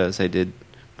Canada as I did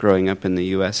growing up in the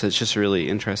U.S. It's just really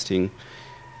interesting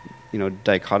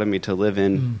dichotomy to live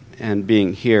in. And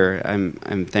being here,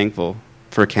 I'm thankful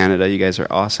for Canada. You guys are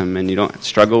awesome, and you don't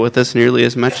struggle with this nearly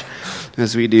as much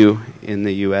as we do in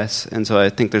the U.S. And so I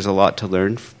think there's a lot to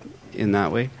learn in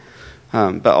that way.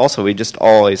 But also, we just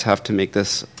always have to make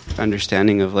this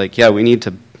understanding of we need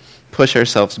to push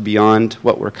ourselves beyond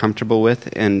what we're comfortable with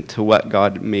and to what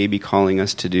God may be calling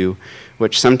us to do,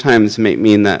 which sometimes may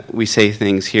mean that we say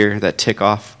things here that tick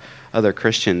off other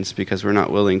Christians because we're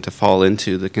not willing to fall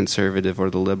into the conservative or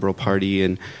the liberal party.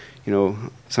 And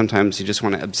sometimes you just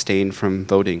want to abstain from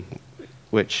voting,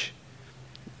 which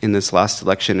in this last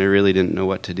election I really didn't know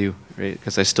what to do, right?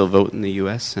 Because I still vote in the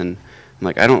U.S. and I'm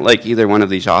like, I don't like either one of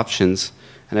these options,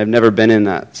 and I've never been in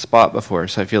that spot before,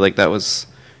 so I feel like that was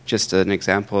just an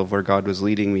example of where God was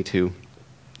leading me to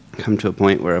come to a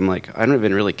point where I'm like, I don't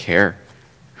even really care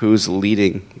who's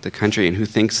leading the country and who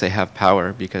thinks they have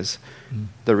power, because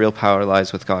the real power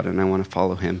lies with God, and I want to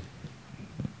follow him.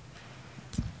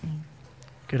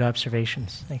 Good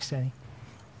observations. Thanks, Danny.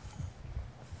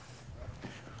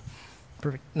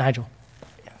 Perfect. Nigel.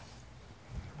 Yeah.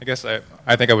 I guess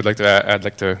I think I would like to add,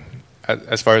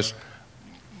 as far as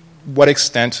what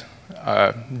extent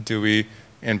do we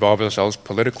involve ourselves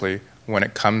politically when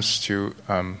it comes to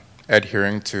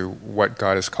adhering to what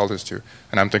God has called us to.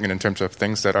 And I'm thinking in terms of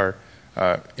things that are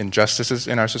injustices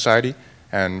in our society,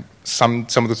 and some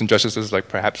of those injustices, like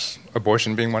perhaps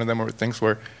abortion being one of them, or things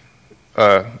where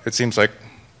it seems like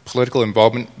political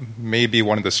involvement may be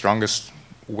one of the strongest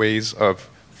ways of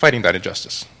fighting that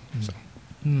injustice. So.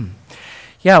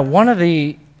 Yeah, one of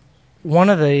the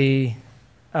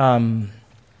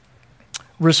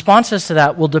responses to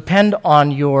that will depend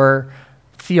on your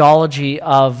theology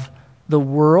of the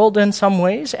world in some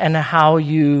ways and how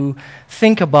you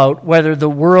think about whether the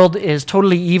world is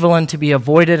totally evil and to be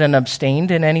avoided and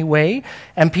abstained in any way.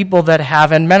 And people that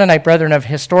have, and Mennonite brethren have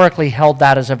historically held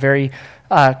that as a very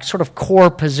sort of core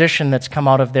position that's come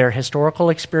out of their historical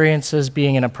experiences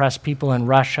being an oppressed people in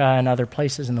Russia and other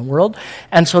places in the world.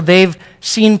 And so they've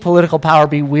seen political power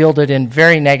be wielded in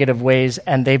very negative ways,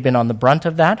 and they've been on the brunt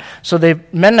of that. So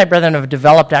Mennonite brethren have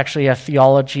developed actually a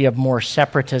theology of more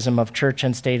separatism of church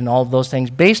and state and all of those things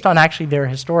based on actually their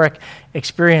historic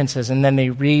experiences, and then they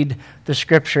read the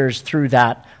scriptures through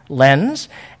that lens.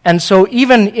 And so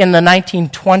even in the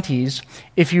 1920s,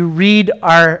 if you read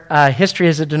our history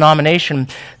as a denomination,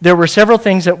 there were several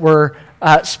things that were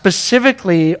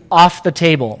specifically off the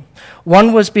table.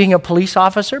 One was being a police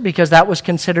officer, because that was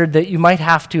considered that you might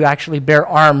have to actually bear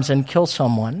arms and kill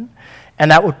someone,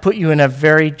 and that would put you in a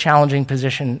very challenging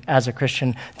position as a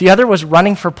Christian. The other was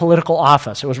running for political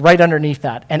office. It was right underneath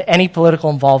that, and any political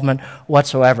involvement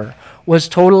whatsoever was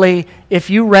totally, if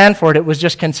you ran for it, it was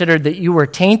just considered that you were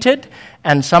tainted,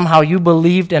 and somehow you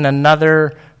believed in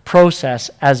another process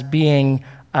as being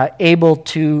able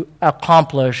to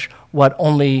accomplish what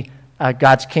only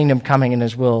God's kingdom coming and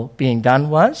his will being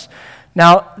done was.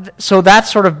 Now, so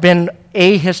that's sort of been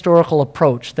a historical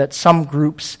approach that some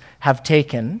groups have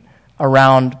taken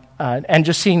around and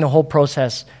just seeing the whole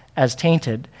process as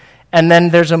tainted. And then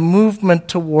there's a movement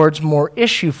towards more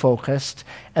issue-focused,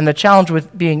 and the challenge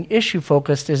with being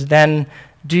issue-focused is then,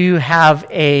 do you have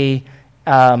a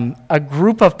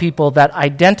group of people that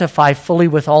identify fully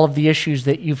with all of the issues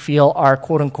that you feel are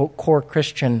quote-unquote core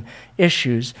Christian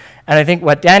issues? And I think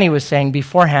what Danny was saying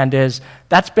beforehand is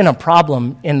that's been a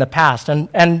problem in the past,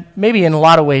 and maybe in a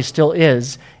lot of ways still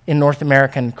is in North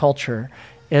American culture,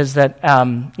 is that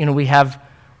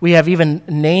we have even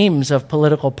names of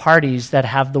political parties that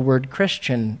have the word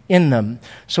Christian in them.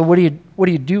 So what do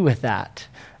you do with that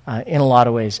in a lot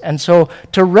of ways? And so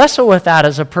to wrestle with that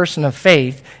as a person of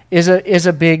faith is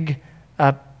a big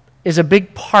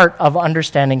part of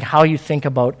understanding how you think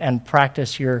about and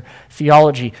practice your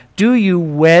theology. Do you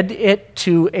wed it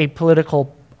to a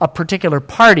particular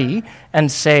party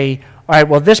and say, all right,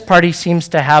 well, this party seems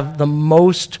to have the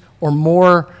most or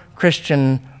more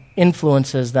Christian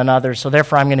influences than others, so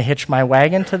therefore I'm going to hitch my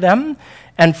wagon to them?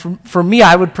 And for me,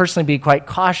 I would personally be quite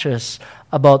cautious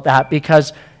about that,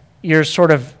 because there's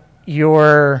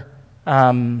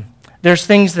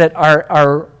things that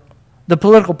are the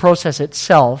political process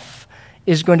itself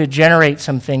is going to generate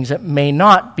some things that may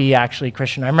not be actually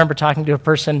Christian. I remember talking to a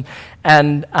person,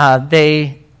 and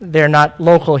they're not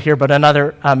local here, but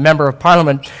another member of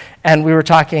parliament, and we were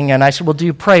talking, and I said, well, do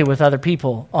you pray with other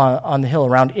people on the Hill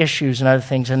around issues and other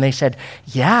things? And they said,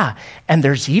 yeah, and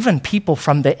there's even people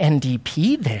from the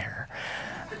NDP there.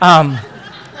 And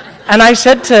I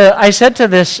said to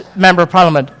this member of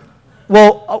parliament,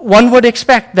 well, one would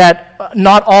expect that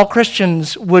not all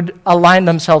Christians would align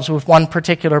themselves with one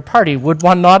particular party. Would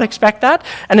one not expect that?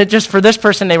 And it just, for this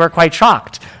person, they were quite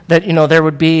shocked that,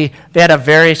 they had a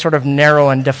very sort of narrow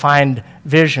and defined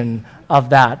vision of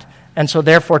that. And so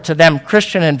therefore, to them,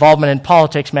 Christian involvement in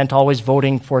politics meant always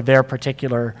voting for their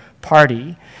particular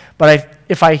party. But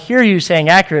if I hear you saying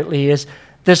accurately, is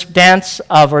this dance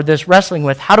of, or this wrestling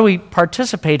with, how do we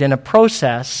participate in a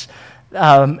process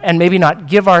and maybe not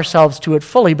give ourselves to it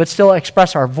fully, but still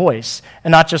express our voice,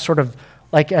 and not just sort of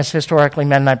like as historically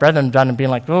Mennonite brethren have done, and being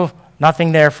like, oh,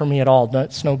 nothing there for me at all.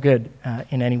 It's no good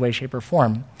in any way, shape, or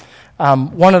form.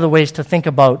 One of the ways to think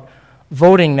about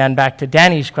voting, then back to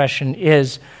Danny's question,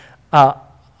 is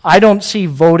I don't see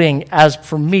voting as,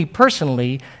 for me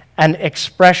personally, an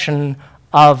expression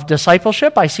of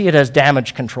discipleship. I see it as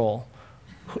damage control.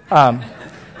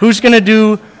 Who's going to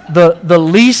do the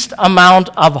least amount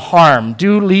of harm,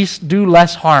 do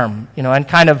less harm, and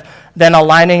kind of then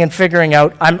aligning and figuring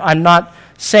out. I'm not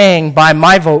saying by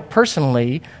my vote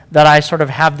personally that I sort of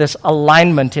have this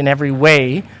alignment in every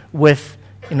way with,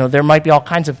 there might be all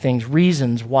kinds of things,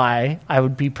 reasons why I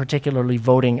would be particularly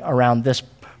voting around this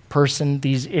person,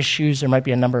 these issues. There might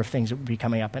be a number of things that would be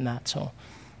coming up in that. So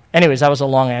anyways, that was a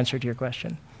long answer to your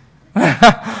question.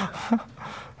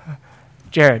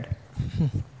 Jared.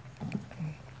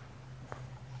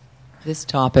 This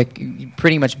topic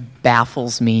pretty much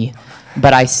baffles me,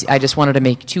 but I just wanted to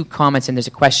make two comments, and there's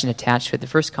a question attached to it. The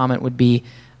first comment would be,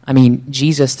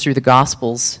 Jesus through the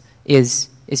Gospels is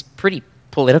pretty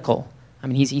political.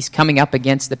 He's coming up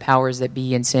against the powers that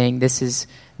be and saying, this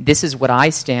is what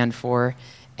I stand for.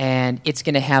 and it's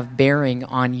going to have bearing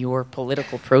on your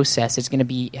political process. It's going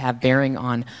to have bearing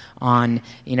on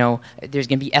there's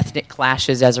going to be ethnic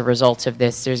clashes as a result of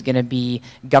this. There's going to be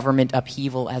government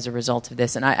upheaval as a result of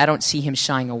this, and I don't see him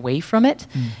shying away from it.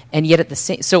 And yet at the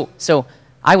same, so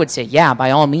I would say, yeah,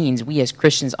 by all means, we as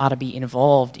Christians ought to be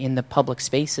involved in the public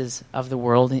spaces of the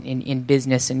world, in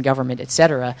business and government,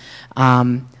 etc.,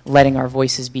 letting our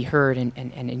voices be heard and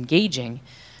engaging.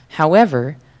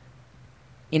 However,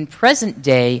 in present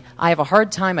day, I have a hard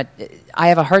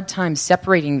time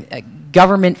separating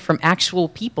government from actual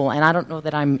people, and I don't know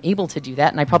that I'm able to do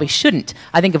that, and I probably shouldn't.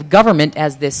 I think of government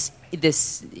as this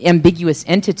ambiguous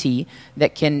entity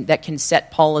that can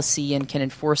set policy and can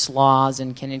enforce laws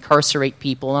and can incarcerate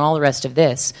people and all the rest of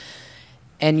this.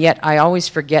 And yet I always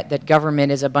forget that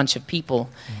government is a bunch of people.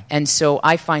 And so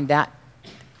I find that,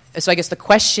 so I guess the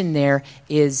question there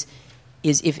is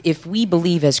if we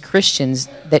believe as Christians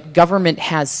that government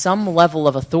has some level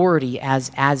of authority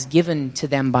as given to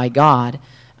them by God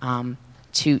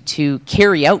to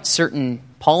carry out certain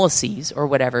policies or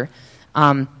whatever,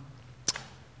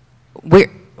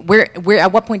 where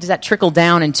at what point does that trickle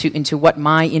down into what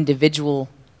my individual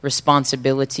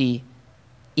responsibility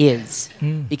is?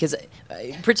 Because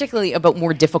particularly about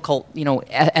more difficult,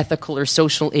 ethical or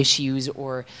social issues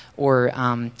or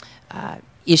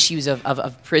issues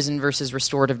of prison versus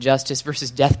restorative justice versus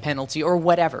death penalty or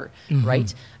whatever,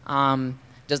 right?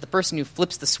 Does the person who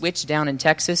flips the switch down in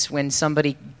Texas when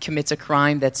somebody commits a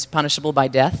crime that's punishable by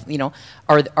death,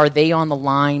 are they on the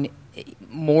line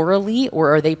morally,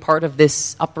 or are they part of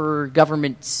this upper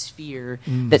government sphere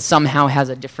that somehow has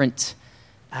a different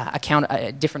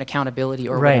accountability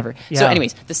or whatever? Yeah. So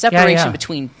anyways, the separation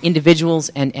between individuals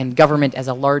and government as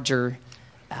a larger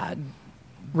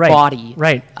body.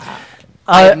 Right.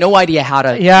 I have no idea how to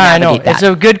navigate I know. that. It's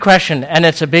a good question, and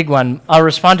it's a big one. I'll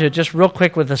respond to it just real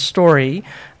quick with a story.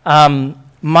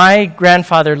 My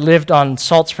grandfather lived on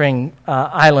Salt Spring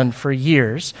Island for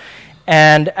years,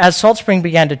 and as Salt Spring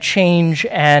began to change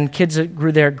and kids that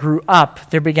grew there grew up,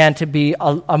 there began to be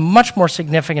a much more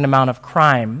significant amount of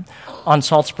crime on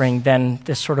Salt Spring than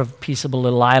this sort of peaceable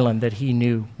little island that he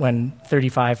knew when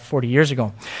 35, 40 years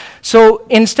ago. So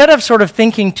instead of sort of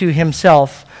thinking to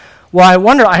himself, well,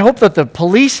 I hope that the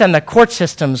police and the court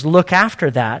systems look after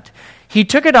that, he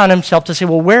took it on himself to say,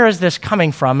 well, where is this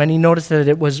coming from? And he noticed that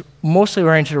it was mostly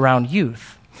oriented around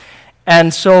youth.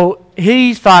 And so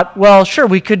he thought, well, sure,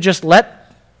 we could just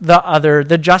let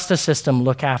the justice system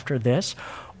look after this,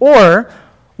 or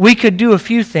we could do a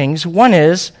few things. One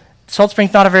is, Salt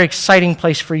Spring's not a very exciting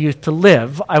place for youth to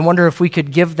live. I wonder if we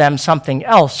could give them something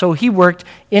else. So he worked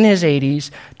in his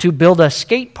 80s to build a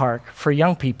skate park for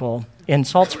young people in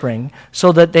Salt Spring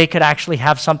so that they could actually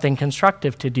have something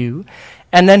constructive to do.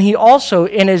 And then he also,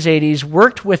 in his 80s,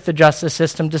 worked with the justice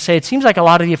system to say, it seems like a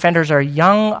lot of the offenders are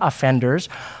young offenders.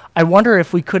 I wonder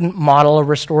if we couldn't model a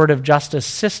restorative justice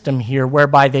system here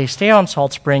whereby they stay on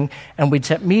Salt Spring and we'd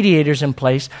set mediators in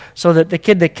place so that the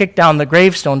kid that kicked down the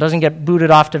gravestone doesn't get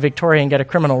booted off to Victoria and get a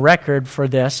criminal record for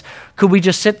this. Could we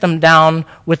just sit them down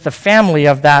with the family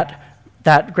of that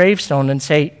gravestone and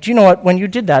say, do you know what, when you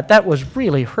did that, that was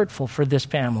really hurtful for this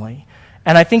family.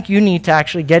 And I think you need to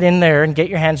actually get in there and get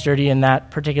your hands dirty in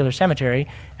that particular cemetery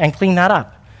and clean that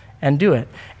up and do it.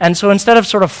 And so instead of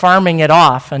sort of farming it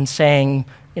off and saying,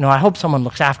 I hope someone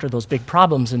looks after those big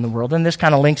problems in the world, and this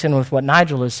kind of links in with what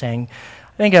Nigel is saying,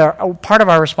 I think part of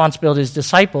our responsibility as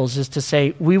disciples is to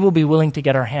say we will be willing to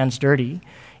get our hands dirty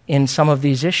in some of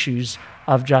these issues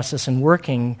of justice and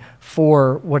working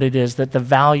for what it is that the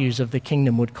values of the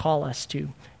kingdom would call us to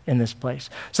in this place.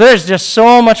 So there's just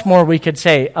so much more we could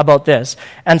say about this.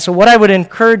 And so what I would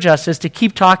encourage us is to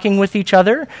keep talking with each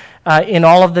other in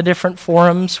all of the different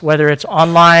forums, whether it's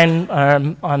online,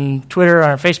 on Twitter, on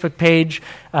our Facebook page.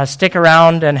 Stick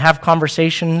around and have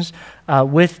conversations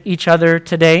with each other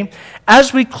today.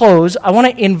 As we close, I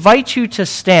want to invite you to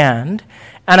stand,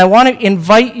 and I want to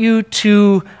invite you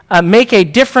to make a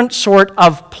different sort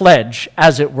of pledge,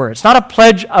 as it were. It's not a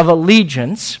pledge of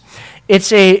allegiance.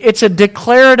 It's a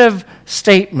declarative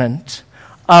statement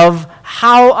of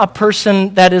how a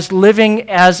person that is living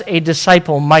as a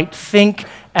disciple might think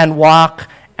and walk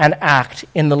and act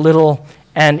in the little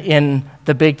and in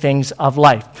the big things of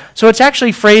life. So it's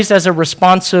actually phrased as a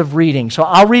responsive reading. So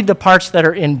I'll read the parts that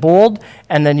are in bold,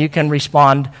 and then you can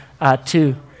respond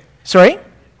to... Sorry?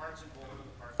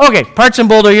 Okay, parts in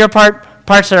bold are your part.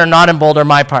 Parts that are not in bold are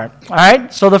my part. All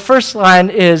right? So the first line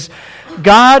is,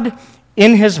 God,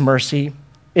 in his mercy,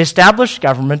 established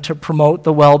government to promote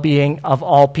the well-being of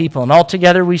all people. And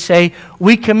altogether we say,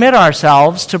 we commit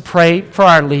ourselves to pray for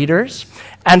our leaders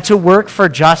and to work for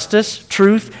justice,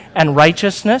 truth, and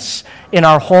righteousness in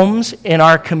our homes, in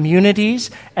our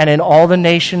communities, and in all the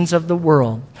nations of the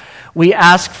world. We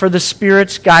ask for the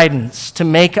Spirit's guidance to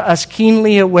make us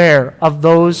keenly aware of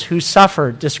those who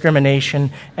suffer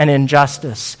discrimination and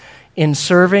injustice. In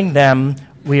serving them,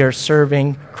 we are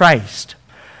serving Christ.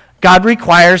 God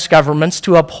requires governments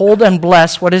to uphold and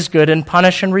bless what is good and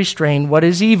punish and restrain what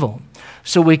is evil.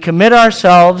 So we commit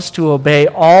ourselves to obey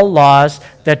all laws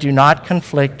that do not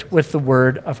conflict with the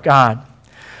Word of God.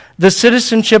 The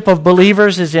citizenship of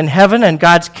believers is in heaven, and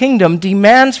God's kingdom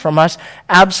demands from us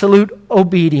absolute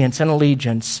obedience and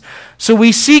allegiance. So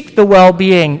we seek the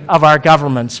well-being of our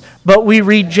governments, but we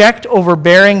reject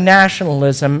overbearing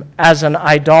nationalism as an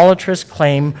idolatrous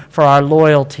claim for our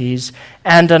loyalties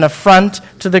and an affront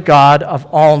to the God of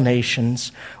all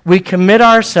nations. We commit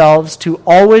ourselves to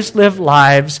always live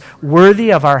lives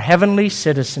worthy of our heavenly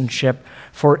citizenship,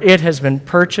 for it has been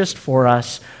purchased for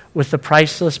us with the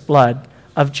priceless blood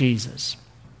of Jesus.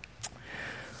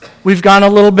 We've gone a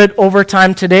little bit over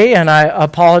time today, and I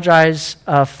apologize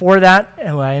for that.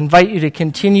 And I invite you to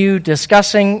continue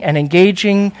discussing and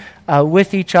engaging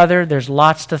with each other. There's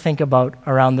lots to think about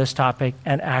around this topic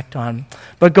and act on.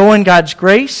 But go in God's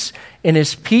grace, in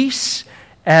His peace,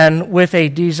 and with a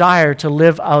desire to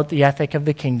live out the ethic of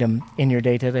the kingdom in your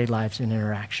day-to-day lives and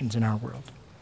interactions in our world.